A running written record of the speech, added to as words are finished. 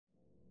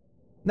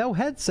No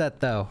headset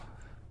though.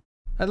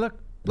 I look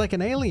like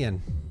an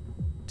alien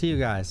to you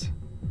guys.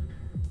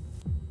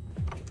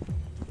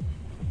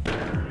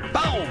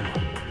 Boom!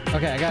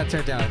 Okay, I gotta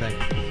turn it down, I think.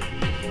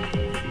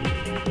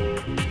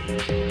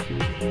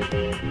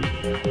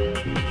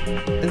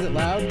 Is it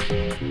loud?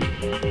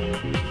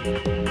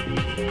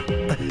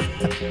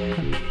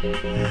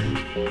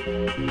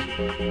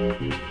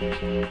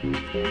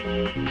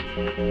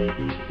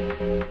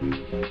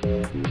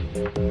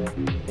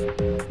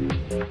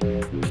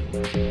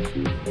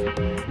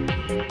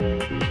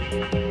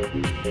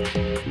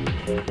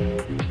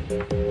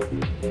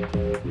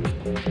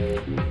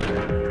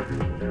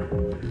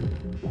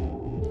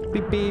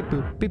 Beep beep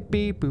boop beep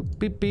beep boop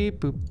beep beep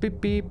boop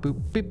beep beep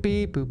boop beep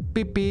beep boop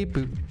beep beep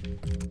boop.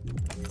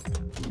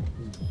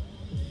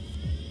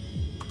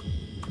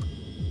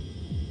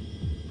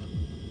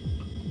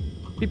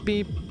 Beep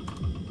beep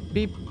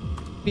beep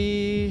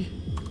beep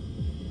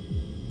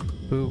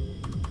boop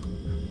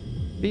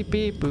beep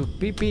beep boop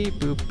beep beep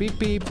boop beep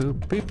beep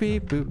boop beep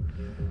beep boop.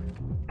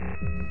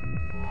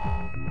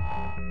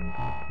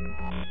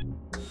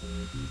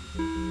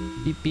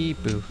 Beep beep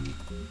boop.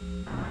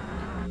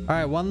 All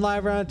right, 1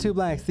 live round, 2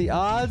 blanks. The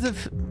odds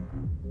of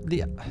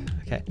the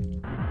okay.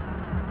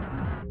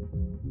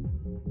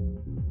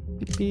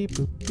 Beep beep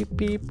boop beep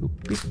beep boop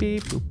beep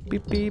beep boop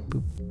beep beep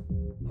boop.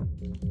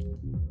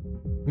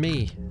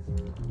 Me.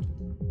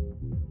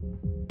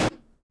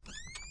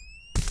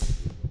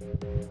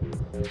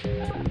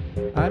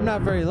 I'm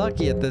not very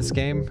lucky at this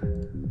game.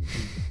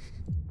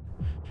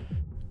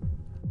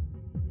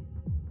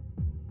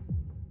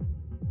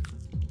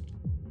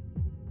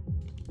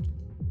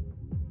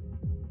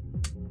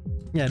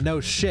 Yeah,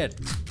 no shit.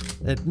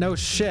 No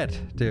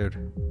shit, dude.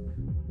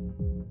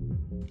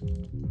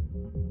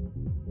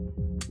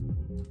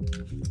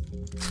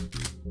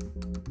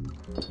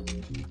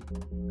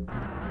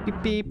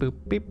 Beep beep boop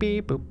beep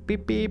beep boop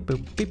beep beep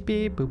boop beep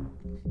beep boop.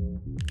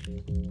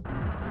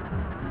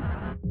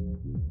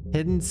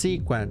 Hidden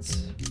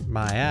sequence.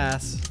 My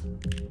ass.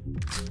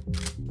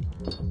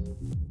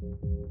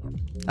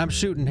 I'm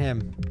shooting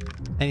him,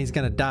 and he's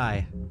gonna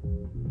die.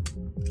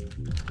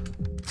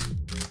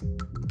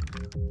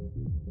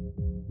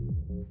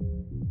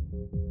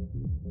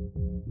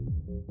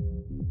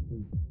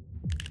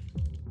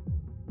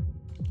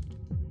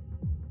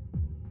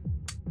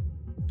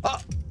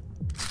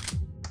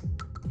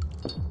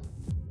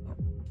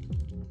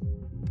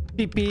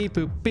 Beep beep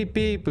boop beep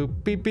beep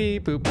boop beep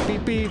beep boop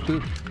beep beep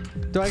boop.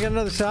 Do I get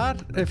another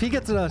shot? If he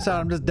gets another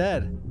shot, I'm just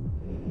dead.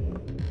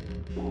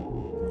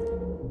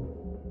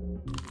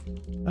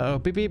 Oh,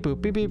 beep beep boop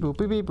beep beep boop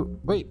beep beep boop.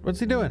 Wait, what's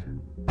he doing?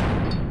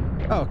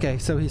 Oh, okay,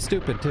 so he's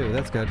stupid too.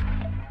 That's good.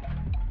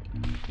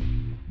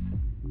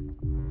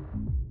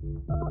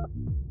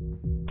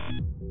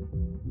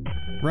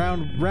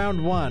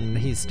 Round 1,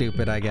 he's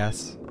stupid, I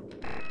guess.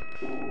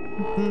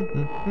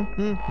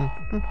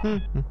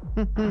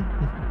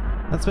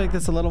 Let's make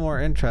this a little more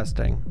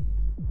interesting.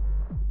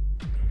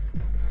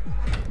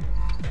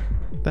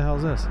 What the hell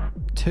is this?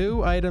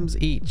 2 items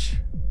each.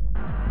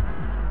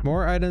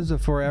 More items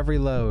before every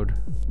load.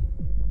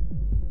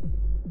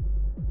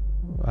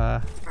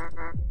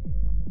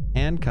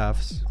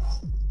 Handcuffs.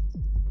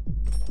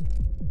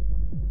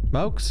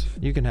 Smokes?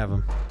 You can have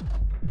them.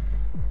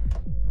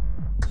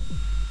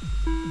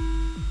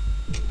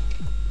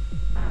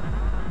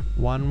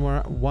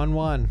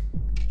 One.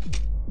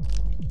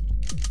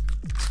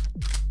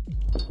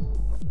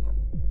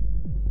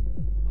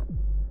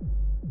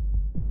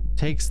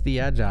 Takes the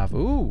edge off.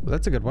 Ooh,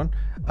 that's a good one.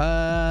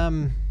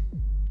 Well,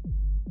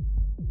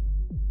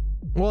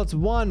 it's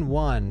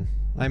 1-1.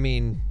 I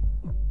mean,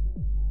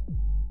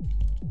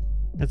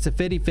 it's a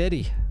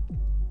 50-50.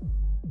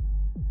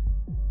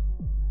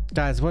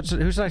 Guys, who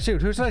should I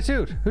shoot? Who should I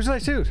shoot? Who should I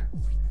shoot?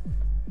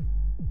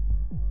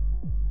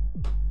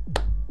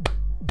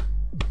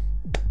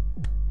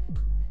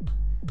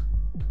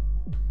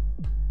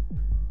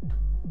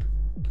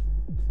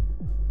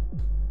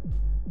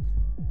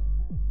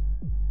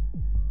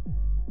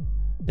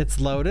 It's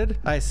loaded.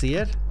 I see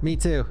it. Me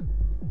too.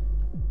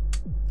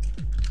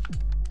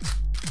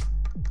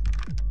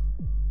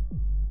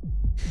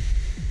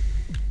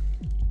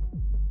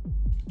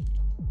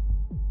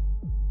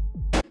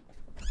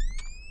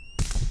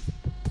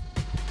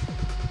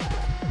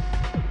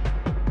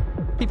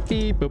 Beep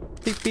beep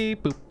boop beep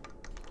beep boop.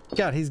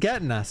 God, he's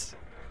getting us.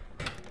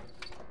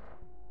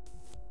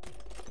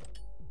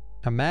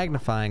 A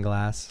magnifying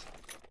glass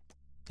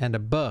and a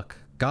book.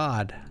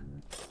 God.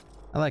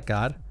 I like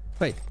God.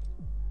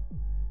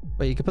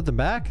 Wait, you can put them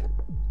back?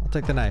 I'll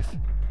take the knife.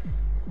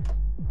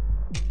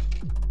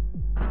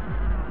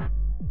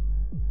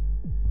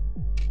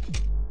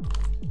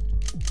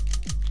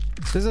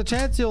 There's a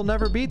chance you'll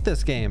never beat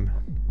this game.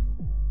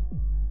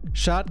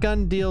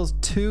 Shotgun deals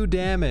 2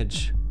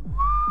 damage.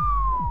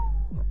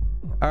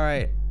 All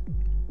right.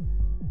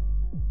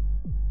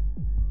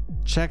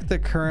 Check the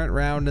current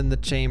round in the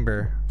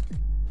chamber.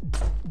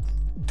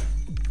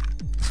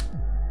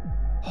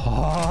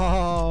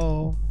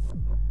 Oh.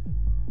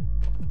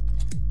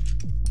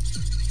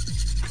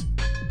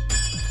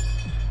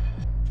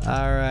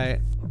 All right.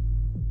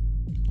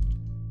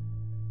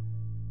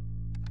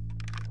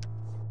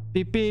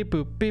 Beep beep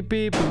boop beep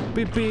beep boop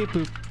beep beep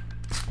boop.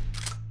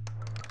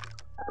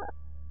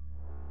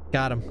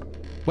 Got him.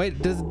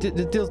 Wait, does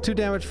it deals 2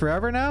 damage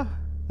forever now?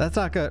 That's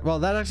not good. Well,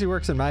 that actually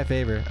works in my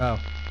favor. Oh,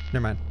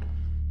 never mind.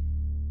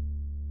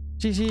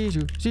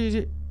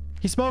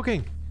 He's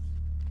smoking.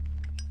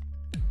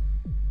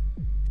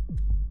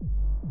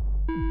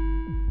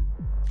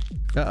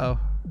 Uh-oh.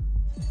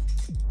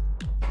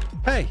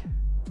 Hey!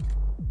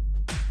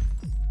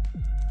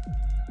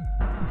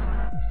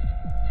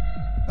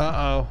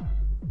 Uh-oh.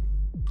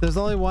 There's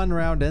only 1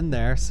 round in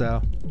there,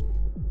 so...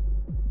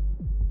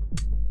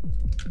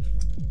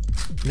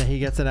 Yeah, he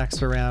gets an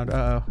extra round.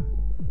 Uh-oh.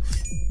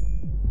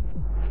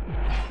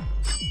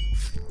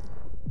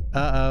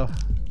 Uh-oh.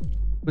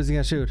 Who's he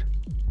gonna shoot?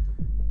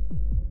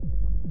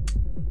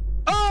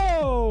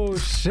 Oh,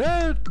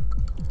 shit!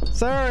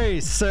 Sorry,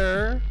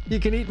 sir. You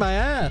can eat my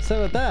ass.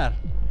 How about that?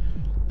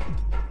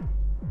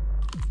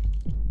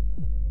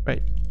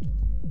 Right.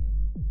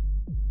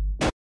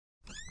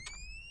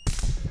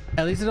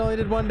 At least it only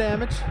did 1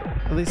 damage.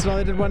 At least it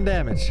only did 1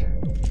 damage.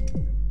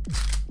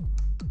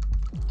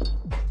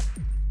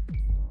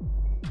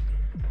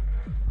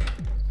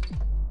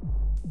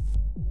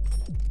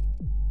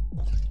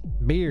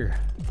 Beer.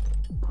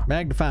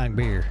 Magnifying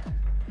beer.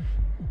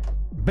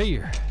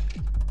 Beer.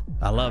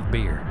 I love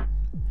beer.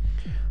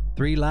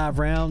 3 live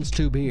rounds,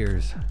 2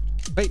 beers.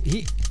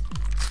 Wait,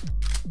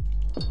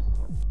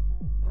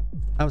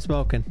 I'm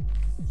smoking.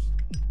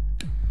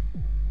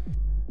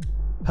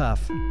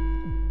 Puff.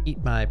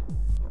 Eat my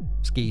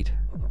skeet.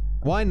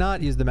 Why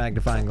not use the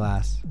magnifying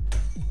glass?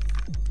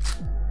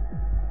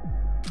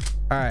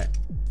 Alright.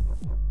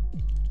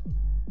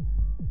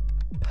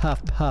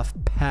 Puff, puff,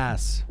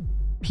 pass.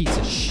 Piece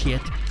of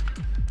shit.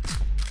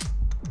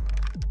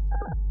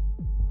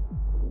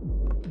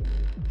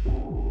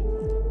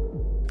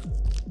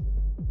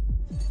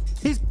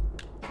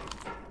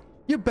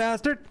 You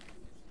bastard!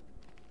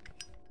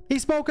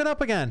 He's smoking up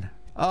again.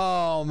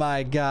 Oh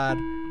my god.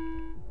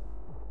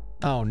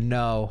 Oh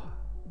no.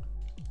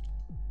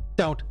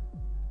 Don't.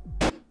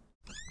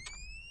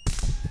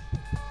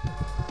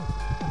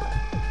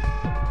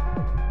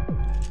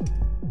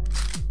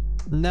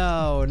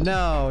 No,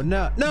 no,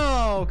 no,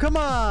 no! Come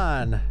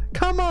on!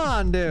 Come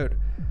on, dude!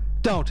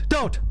 Don't!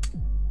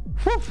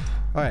 Whew.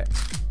 Alright.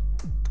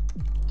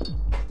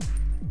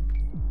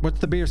 What's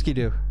the beer ski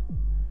do?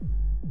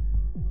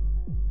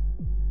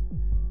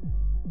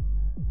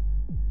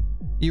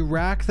 You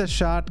rack the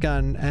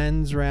shotgun,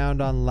 ends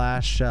round on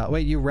last shot.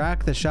 Wait, you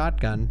rack the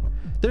shotgun?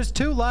 There's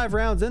 2 live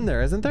rounds in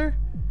there, isn't there?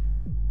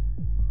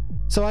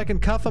 So I can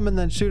cuff him and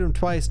then shoot him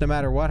twice no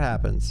matter what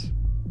happens.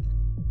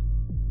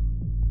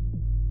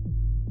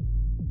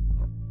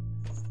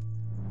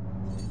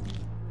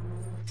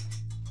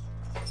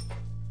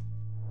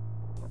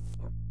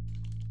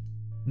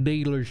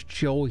 Dealer's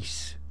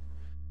choice.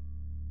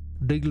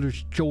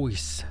 Dealer's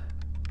choice.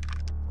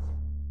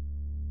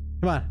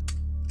 Come on.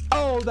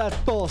 Oh, that's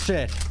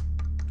bullshit.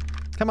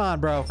 Come on,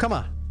 bro. Come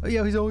on. Oh,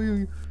 yeah, he's all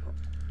you.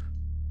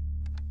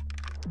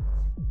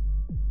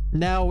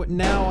 Now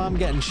I'm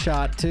getting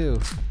shot too.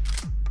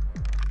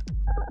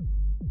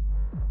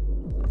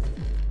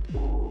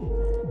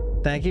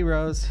 Thank you,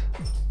 Rose.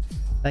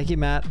 Thank you,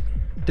 Matt.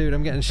 Dude,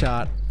 I'm getting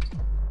shot.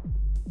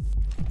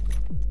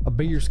 A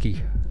beer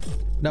ski.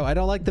 No, I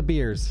don't like the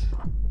beers.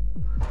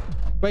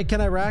 Wait,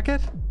 can I rack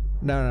it?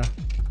 No.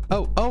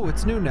 Oh,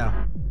 it's new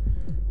now.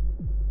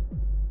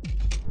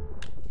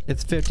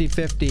 It's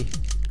 50-50.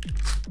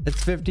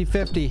 It's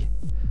 50-50.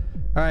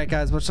 All right,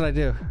 guys, what should I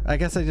do? I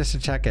guess I just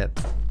should check it.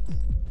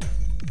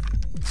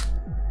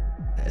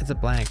 It's a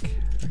blank.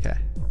 Okay.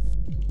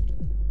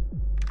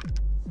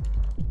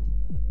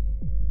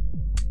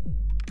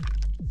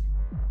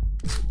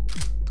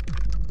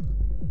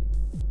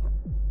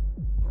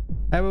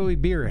 How about we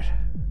beer it?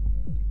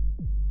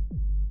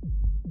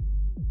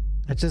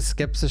 It just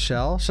skips a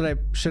shell.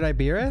 Should I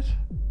beer it?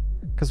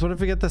 Because what if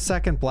we get the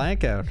second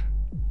blank out?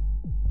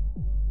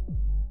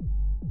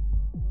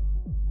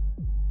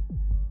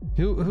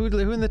 Who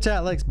in the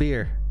chat likes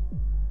beer?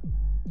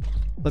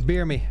 Let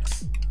beer me.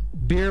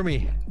 Beer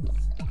me.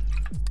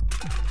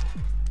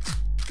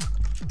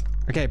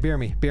 Okay, beer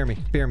me. Beer me.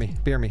 Beer me.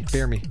 Beer me.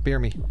 Beer me. Beer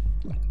me.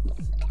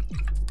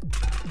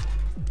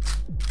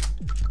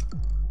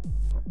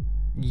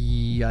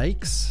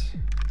 Yikes.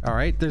 All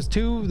right, there's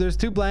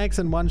two blanks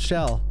and 1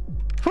 shell.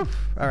 Whew.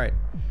 All right.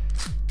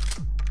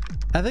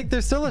 I think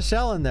there's still a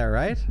shell in there,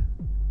 right?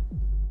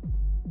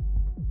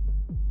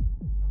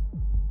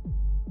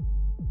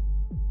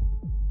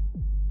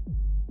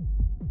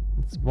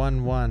 It's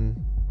 1-1.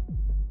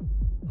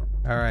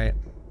 All right.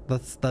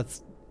 Let's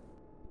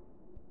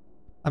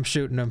I'm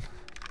shooting him.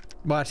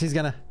 Watch, he's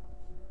gonna.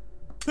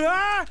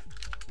 Ah!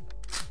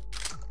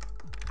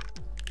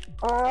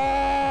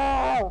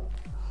 Oh!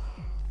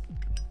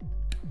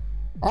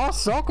 I'll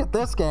suck at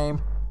this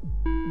game.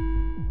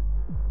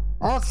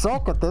 I'll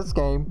suck at this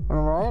game,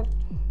 alright?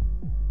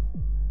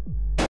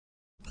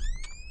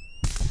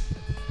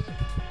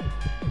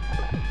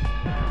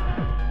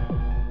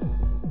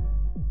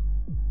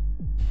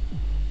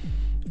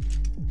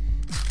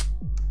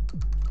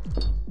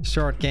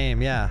 Short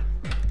game, yeah.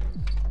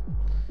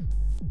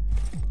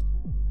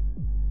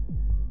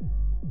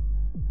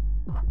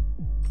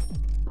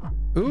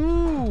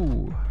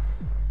 Ooh.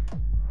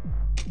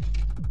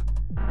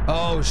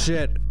 Oh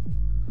shit.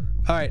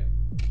 All right.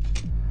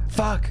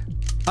 Fuck.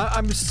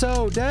 I'm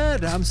so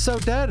dead. I'm so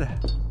dead.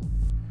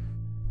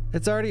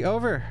 It's already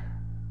over.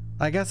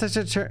 I guess I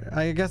should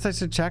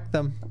check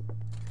them.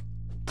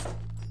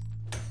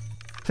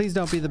 Please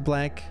don't be the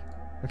blank.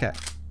 Okay.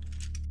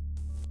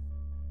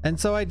 And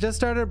so I just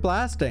started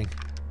blasting.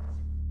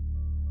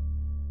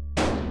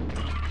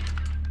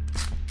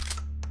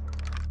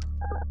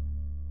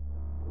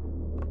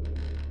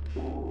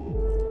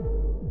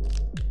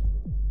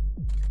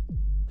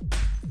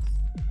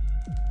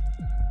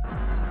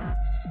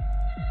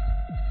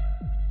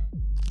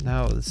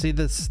 No, see,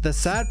 the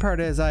sad part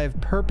is I've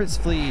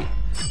purposefully,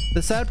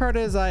 the sad part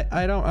is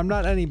I'm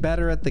not any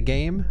better at the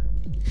game.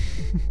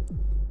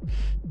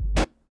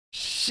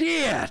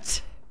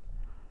 Shit!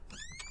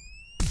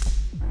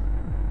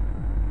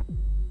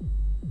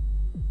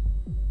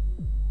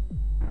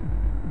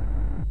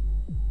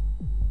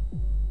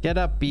 Get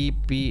up,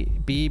 beep,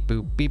 beep, beep,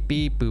 boop, beep,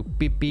 beep, boop,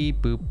 beep,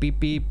 beep, boop, beep,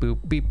 beep, boop,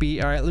 beep,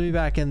 beep. All right, let me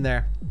back in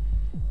there.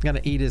 I'm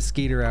gonna eat his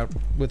skeeter out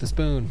with a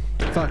spoon.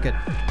 Fuck it.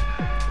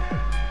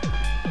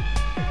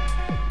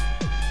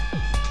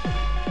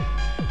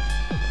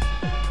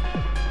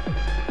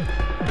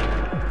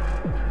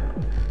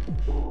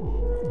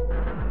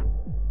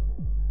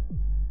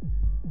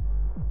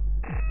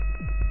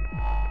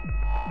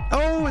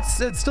 Oh,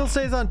 it still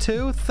stays on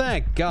 2?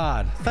 Thank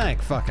God.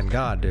 Thank fucking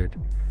God, dude.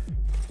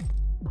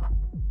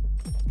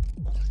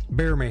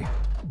 Bear me.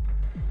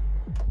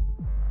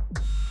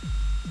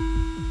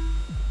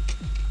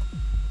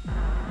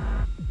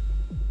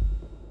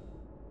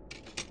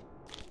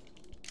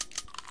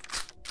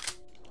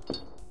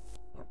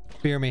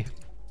 Beer me.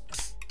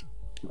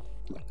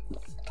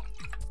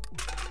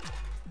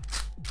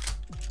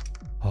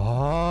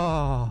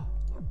 Oh.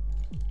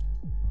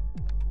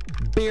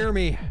 Beer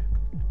me.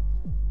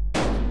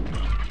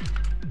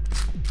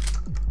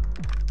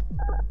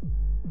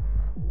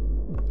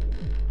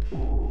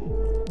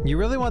 You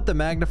really want the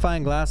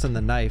magnifying glass and the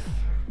knife.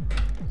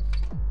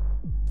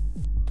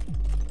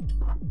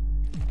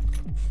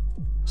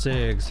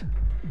 Sigs.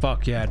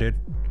 Fuck yeah, dude.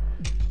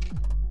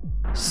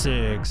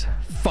 Sigs.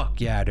 Fuck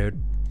yeah, dude.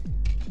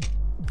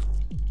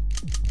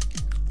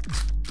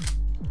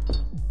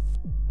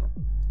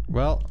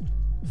 Well,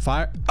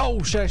 fire.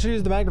 Oh shit, I should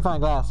use the magnifying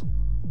glass.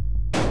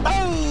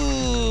 Oh!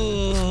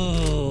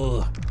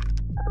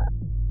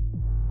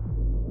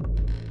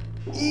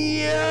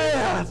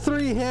 Yeah!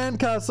 3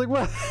 handcuffs. Like,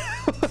 what?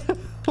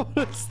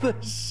 What is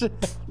this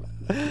shit?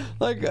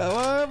 Like,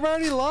 I've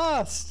already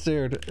lost,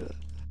 dude.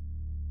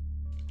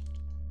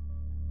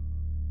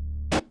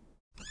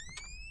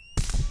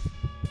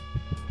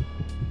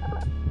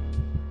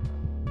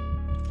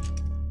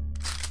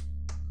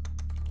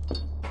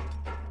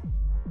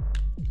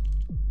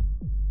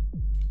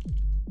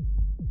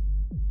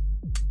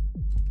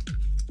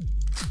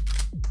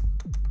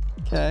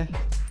 Okay.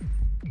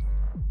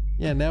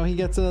 Yeah, now he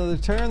gets another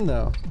turn,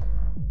 though.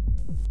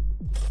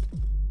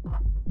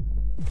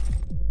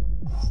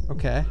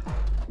 Okay.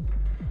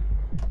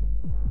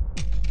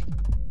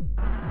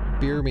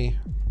 Beer me.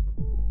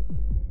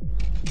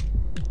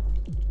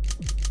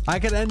 I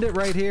could end it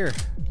right here.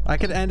 I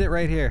could end it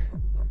right here.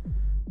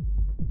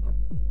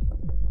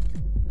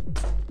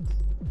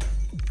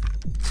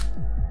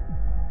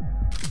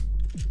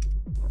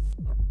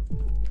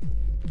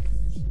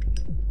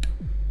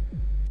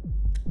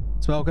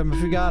 Smoke him if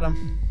you got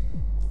him.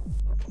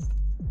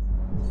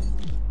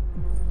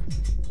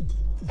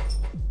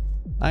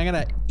 I'm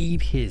gonna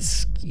eat his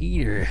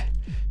skeeter.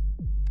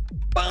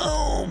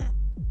 Boom!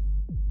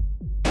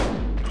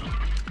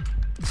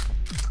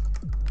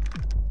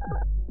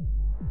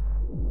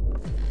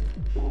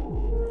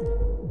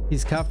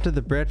 He's cuffed to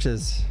the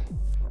britches.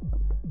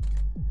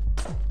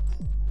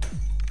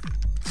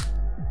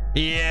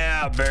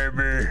 Yeah,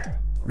 baby.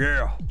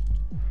 Yeah.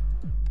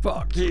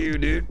 Fuck you,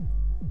 dude.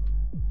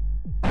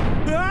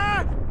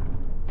 Ah!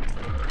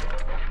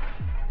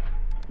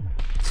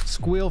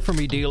 Squeal for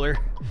me, dealer.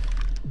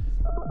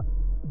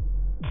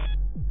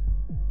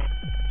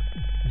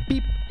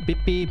 Beep, beep,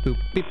 beep, boop,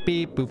 beep,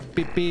 beep, boop,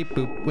 beep, beep,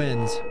 boop,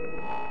 wins.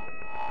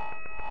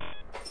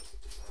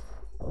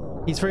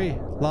 He's free.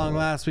 Long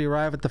last, we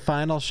arrive at the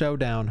final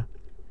showdown.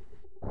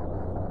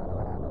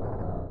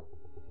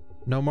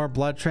 No more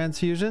blood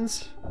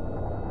transfusions?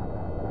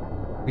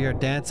 We are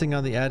dancing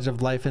on the edge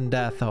of life and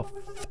death. Oh,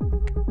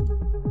 fuck.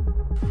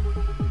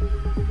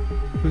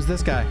 Who's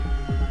this guy?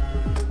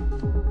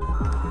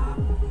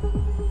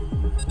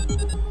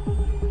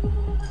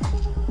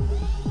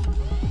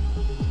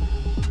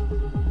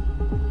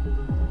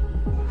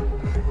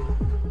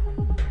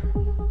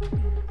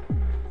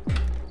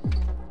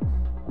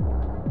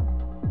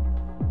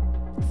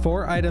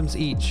 Four items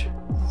each.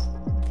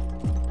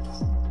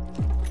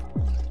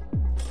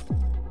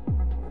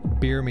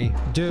 Beer me.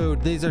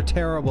 Dude, these are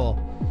terrible.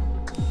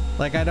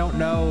 Like, I don't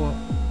know.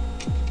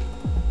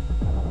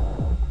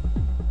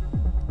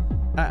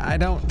 I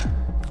don't...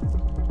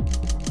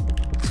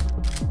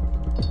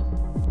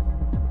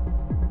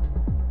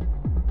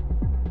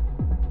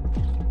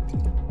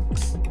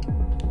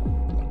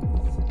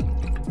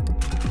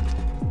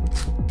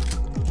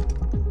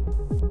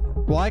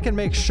 Well, I can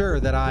make sure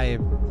that I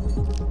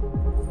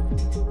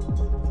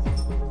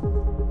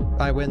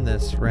win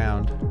this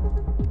round.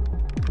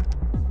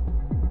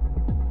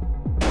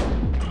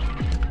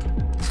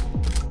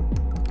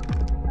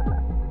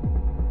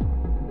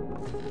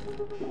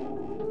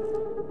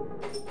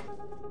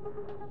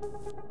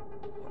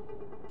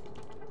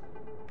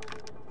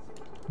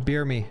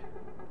 Beer me.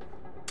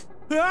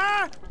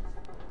 Ah!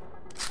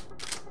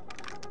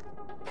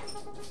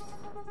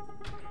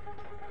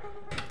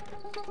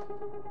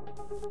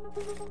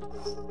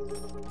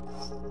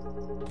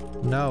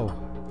 No.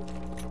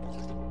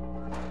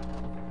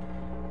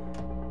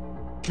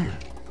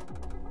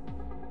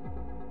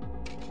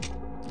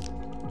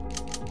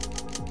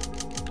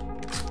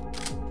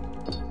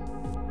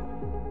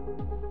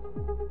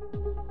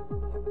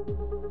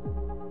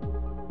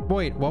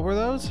 Wait, what were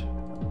those?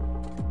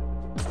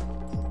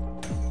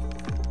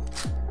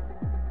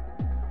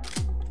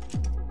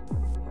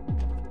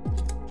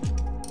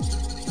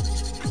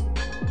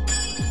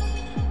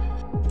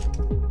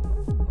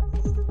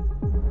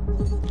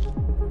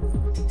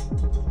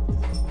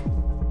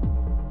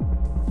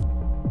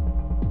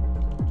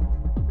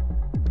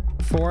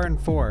 Four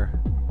and four.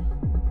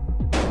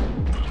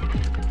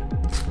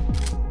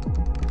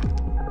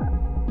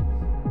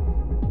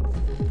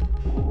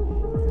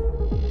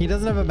 He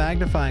doesn't have a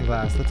magnifying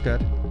glass. That's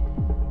good.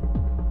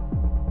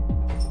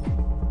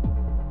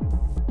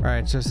 All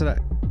right, so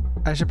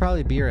I should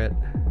probably beer it.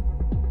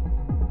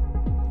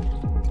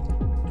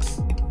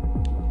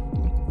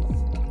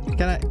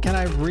 Can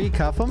I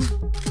recuff him?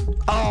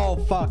 Oh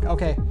fuck.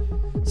 Okay.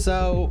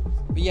 So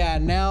yeah,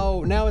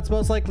 now it's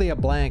most likely a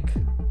blank.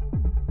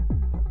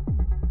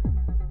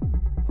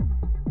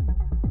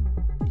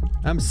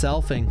 I'm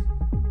selfing.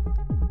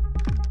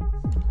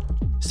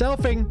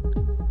 Selfing.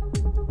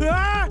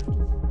 Ah!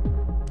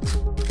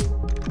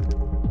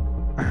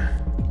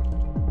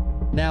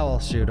 Now I'll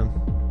shoot him.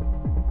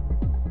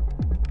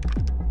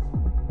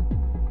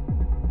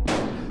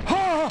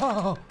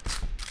 Oh!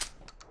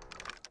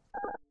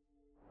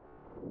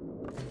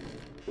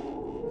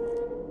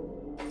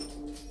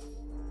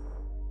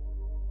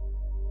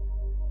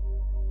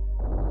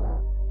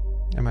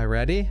 Am I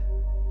ready?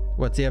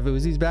 What's he have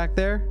Uzis back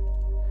there?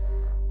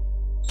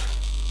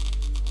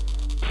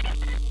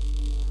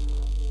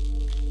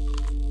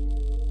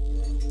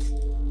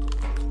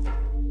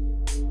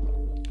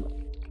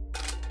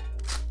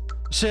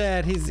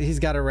 Shit, he's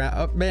got a round.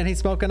 Oh man, he's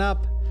smoking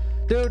up.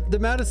 Dude, the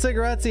amount of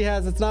cigarettes he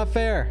has, it's not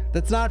fair.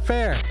 That's not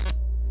fair.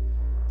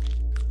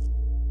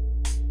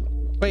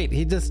 Wait,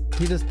 he just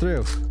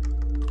threw.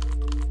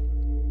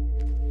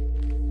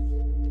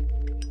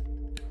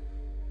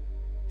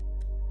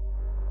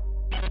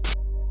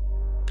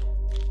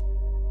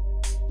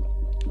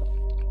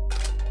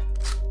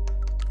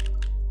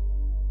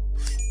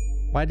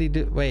 Why'd he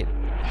do? Wait.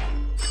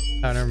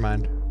 Oh, never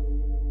mind.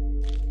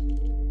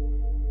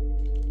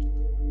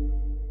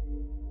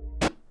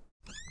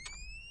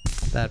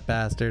 That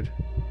bastard.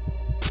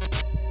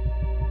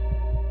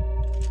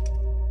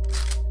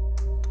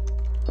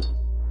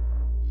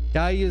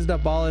 Guy used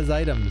up all his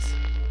items.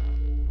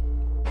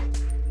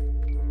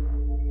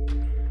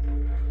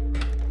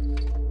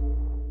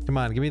 Come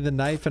on, give me the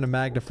knife and a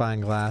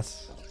magnifying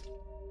glass.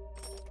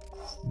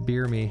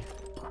 Beer me.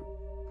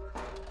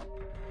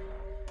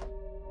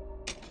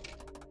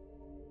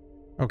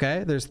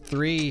 Okay, there's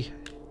 3.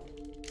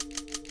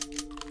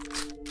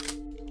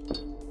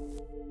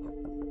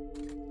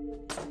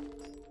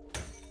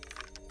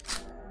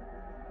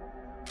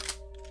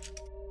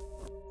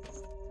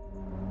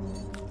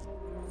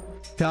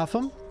 Cuff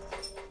him.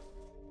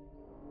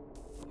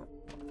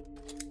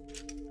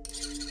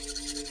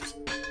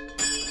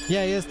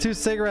 Yeah, he has 2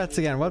 cigarettes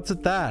again. What's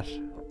with that?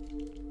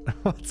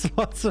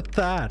 What's with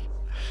that?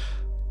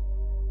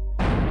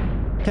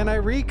 Can I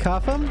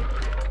recuff him?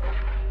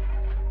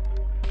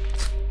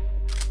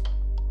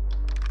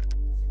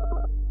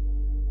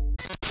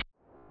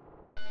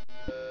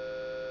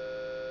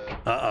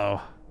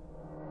 Uh-oh.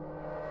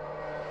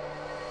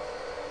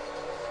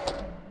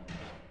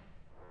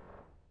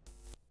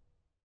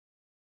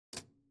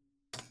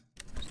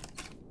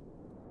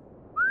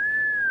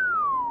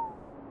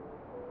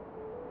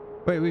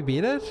 Wait, we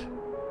beat it?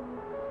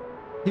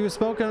 He was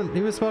smoking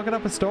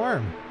up a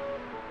storm.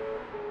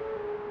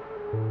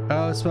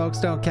 Oh, smokes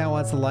don't count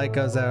once the light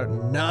goes out.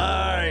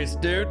 Nice,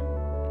 dude.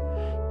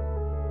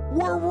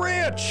 We're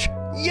rich.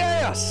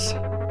 Yes.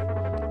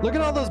 Look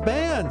at all those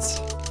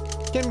bands.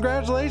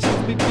 Congratulations,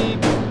 beep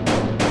beep.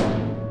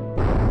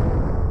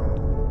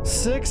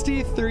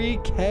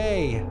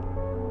 63K.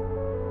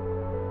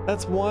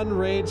 That's one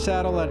Raid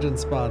Shadow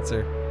Legends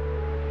sponsor.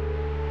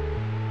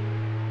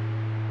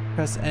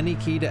 Press any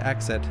key to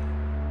exit.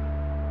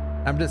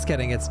 I'm just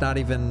kidding. It's not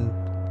even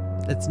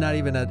an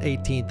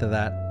 18th of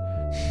that.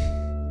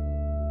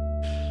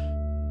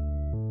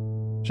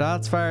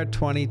 Shots fired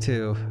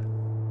 22.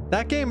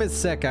 That game is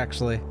sick,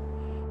 actually.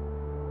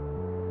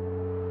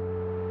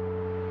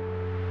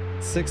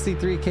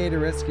 63K to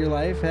risk your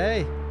life.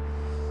 Hey,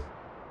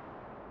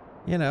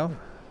 you know,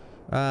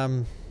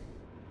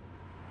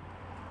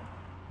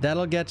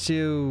 that'll get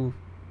you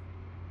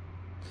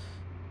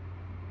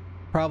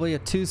probably a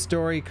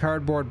 2-story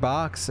cardboard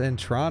box in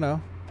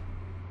Toronto.